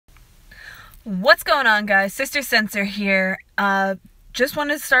What's going on, guys? Sister Censor here. Just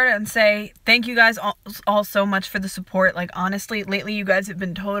wanted to start out and say thank you guys all so much for the support. Like, honestly, lately you guys have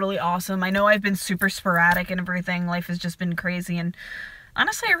been totally awesome. I know I've been super sporadic and everything. Life has just been crazy, and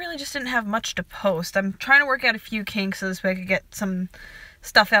honestly, I really just didn't have much to post. I'm trying to work out a few kinks so this way I could get some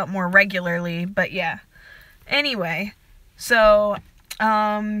stuff out more regularly, but yeah. Anyway, so,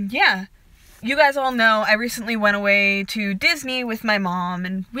 yeah. You guys all know I recently went away to Disney with my mom,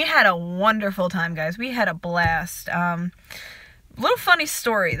 and we had a wonderful time, guys. We had a blast. Little funny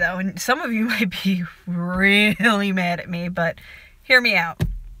story, though, and some of you might be really mad at me, but hear me out.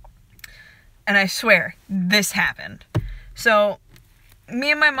 And I swear, this happened. So,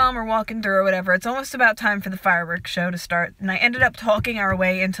 me and my mom are walking through or whatever. It's almost about time for the fireworks show to start, and I ended up talking our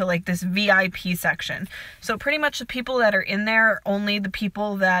way into like this VIP section. So pretty much the people that are in there are only the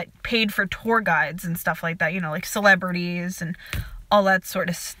people that paid for tour guides and stuff like that, you know, like celebrities and all that sort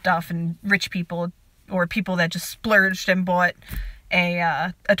of stuff, and rich people or people that just splurged and bought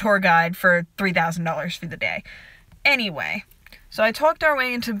a tour guide for $3,000 for the day. Anyway, so I talked our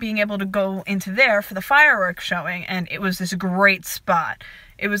way into being able to go into there for the fireworks showing, and it was this great spot.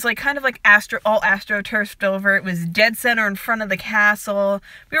 It was like kind of like all astroturfed over. It was dead center in front of the castle.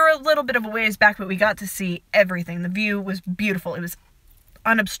 We were a little bit of a ways back, but we got to see everything. The view was beautiful. It was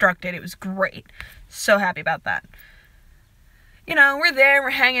unobstructed. It was great. So happy about that. You know, we're there, we're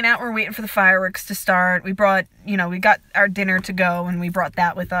hanging out, we're waiting for the fireworks to start. We got our dinner to go, and we brought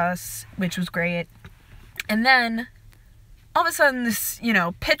that with us, which was great. And then all of a sudden, this,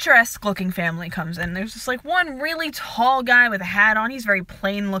 picturesque looking family comes in. There's just like one really tall guy with a hat on. He's very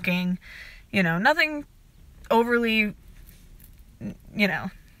plain looking, nothing overly, he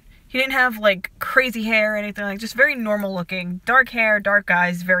didn't have like crazy hair or anything, like just very normal looking. Dark hair, dark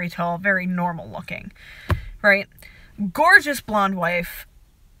eyes, very tall, very normal looking, right? Gorgeous blonde wife.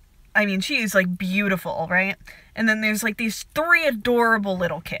 I mean, she's like beautiful, right? And then there's like these three adorable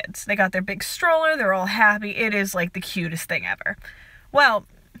little kids. They got their big stroller, they're all happy. It is like the cutest thing ever. Well,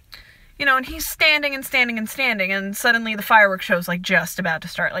 and he's standing and standing and standing, and suddenly the fireworks show's like just about to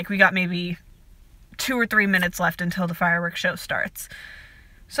start. Like, we got maybe 2 or 3 minutes left until the fireworks show starts.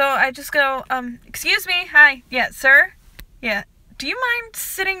 So I just go, excuse me, hi, yeah, sir? Yeah, do you mind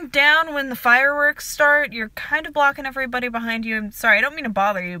sitting down when the fireworks start? You're kind of blocking everybody behind you. I'm sorry, I don't mean to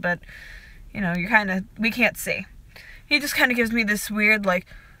bother you, but we can't see. He just kind of gives me this weird, like,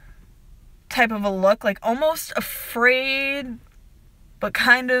 type of a look, like, almost afraid, but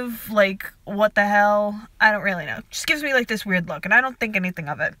kind of, like, what the hell? I don't really know. Just gives me, like, this weird look, and I don't think anything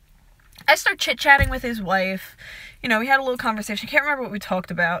of it. I start chit-chatting with his wife. We had a little conversation. I can't remember what we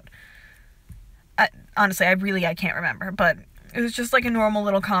talked about. Honestly, I can't remember, but it was just, like, a normal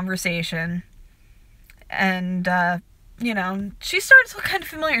little conversation. And, she started to look kind of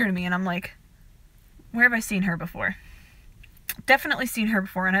familiar to me, and I'm like, where have I seen her before? Definitely seen her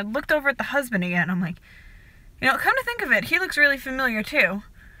before. And I looked over at the husband again. I'm like, come to think of it, he looks really familiar too.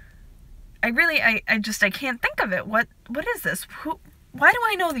 I can't think of it. What is this? Why do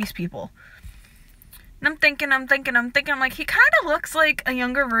I know these people? And I'm thinking, I'm like, he kind of looks like a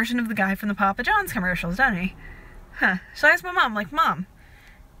younger version of the guy from the Papa John's commercials, doesn't he? Huh. So I asked my mom, I'm like, Mom,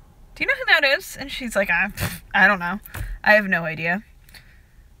 do you know who that is? And she's like, I don't know. I have no idea.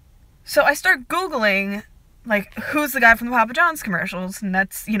 So I start Googling, like, who's the guy from the Papa John's commercials? And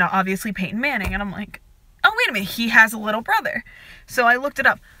that's, obviously Peyton Manning. And I'm like, oh, wait a minute, he has a little brother. So I looked it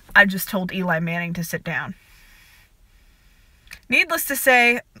up. I just told Eli Manning to sit down. Needless to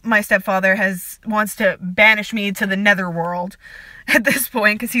say, my stepfather wants to banish me to the netherworld at this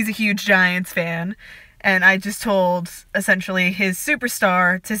point, because he's a huge Giants fan. And I just told, essentially, his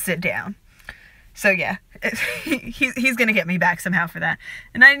superstar to sit down. So yeah, he's gonna get me back somehow for that.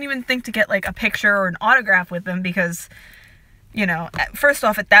 And I didn't even think to get like a picture or an autograph with him because, first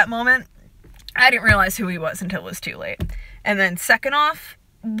off, at that moment, I didn't realize who he was until it was too late. And then second off,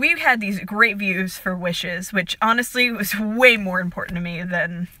 we had these great views for Wishes, which honestly was way more important to me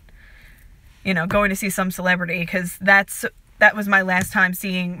than, going to see some celebrity, because that was my last time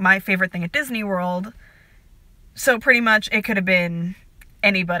seeing my favorite thing at Disney World. So pretty much it could have been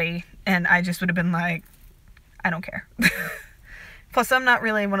anybody, and I just would have been like, I don't care. Plus, I'm not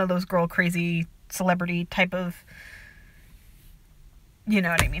really one of those girl crazy celebrity type of, you know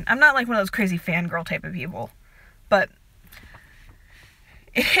what I mean. I'm not like one of those crazy fangirl type of people. But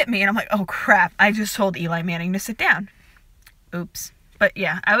it hit me, and I'm like, oh crap, I just told Eli Manning to sit down. Oops. But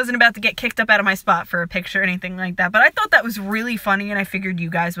yeah, I wasn't about to get kicked up out of my spot for a picture or anything like that, but I thought that was really funny, and I figured you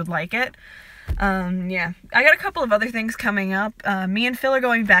guys would like it. Yeah, I got a couple of other things coming up. Me and Phil are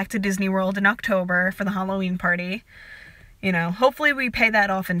going back to Disney World in October for the Halloween party. you know, hopefully we pay that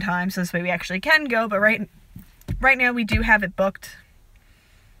off in time so this way we actually can go, but right now we do have it booked.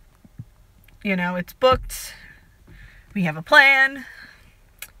 You know, it's booked. We have a plan.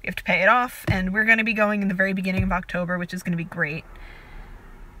 We have to pay it off, and we're going to be going in the very beginning of October, which is going to be great.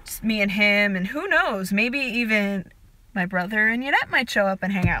 Just me and him, and who knows, maybe even my brother and Yannette might show up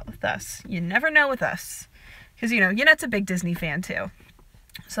and hang out with us. You never know with us. Because, you know, Yannette's a big Disney fan, too.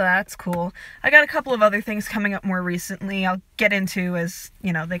 So that's cool. I got a couple of other things coming up more recently I'll get into as,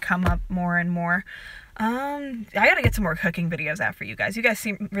 you know, they come up more and more. I gotta get some more cooking videos out for you guys. You guys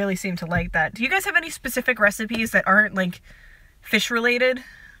really seem to like that. Do you guys have any specific recipes that aren't, like, fish related?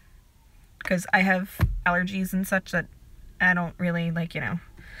 Because I have allergies and such that I don't really, like, you know,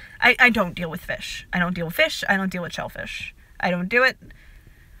 I don't deal with fish. I don't deal with fish. I don't deal with shellfish. I don't do it.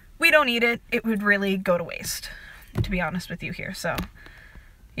 We don't eat it. It would really go to waste, to be honest with you here. So,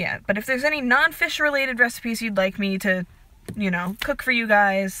 yeah. But if there's any non-fish related recipes you'd like me to, you know, cook for you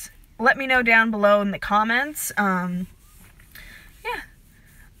guys, let me know down below in the comments. Yeah.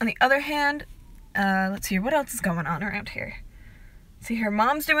 On the other hand, let's see here. What else is going on around here? Let's see here.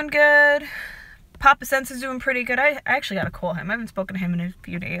 Mom's doing good. Papa Censor's doing pretty good. I actually gotta call him. I haven't spoken to him in a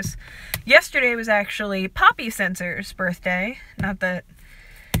few days. Yesterday was actually Poppy Censor's birthday. Not that,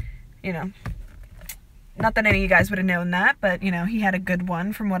 you know, not that any of you guys would have known that, but, you know, he had a good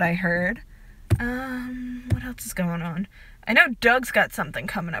one from what I heard. What else is going on? I know Doug's got something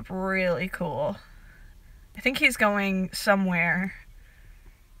coming up really cool. I think he's going somewhere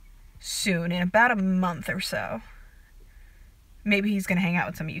soon, in about a month or so. Maybe he's gonna hang out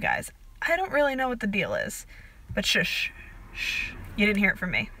with some of you guys. I don't really know what the deal is, but shush, shh, you didn't hear it from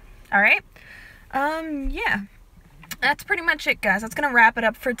me. All right? Yeah, that's pretty much it, guys. That's gonna wrap it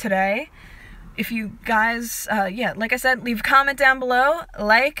up for today. If you guys, yeah, like I said, leave a comment down below,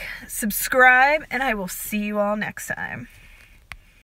 like, subscribe, and I will see you all next time.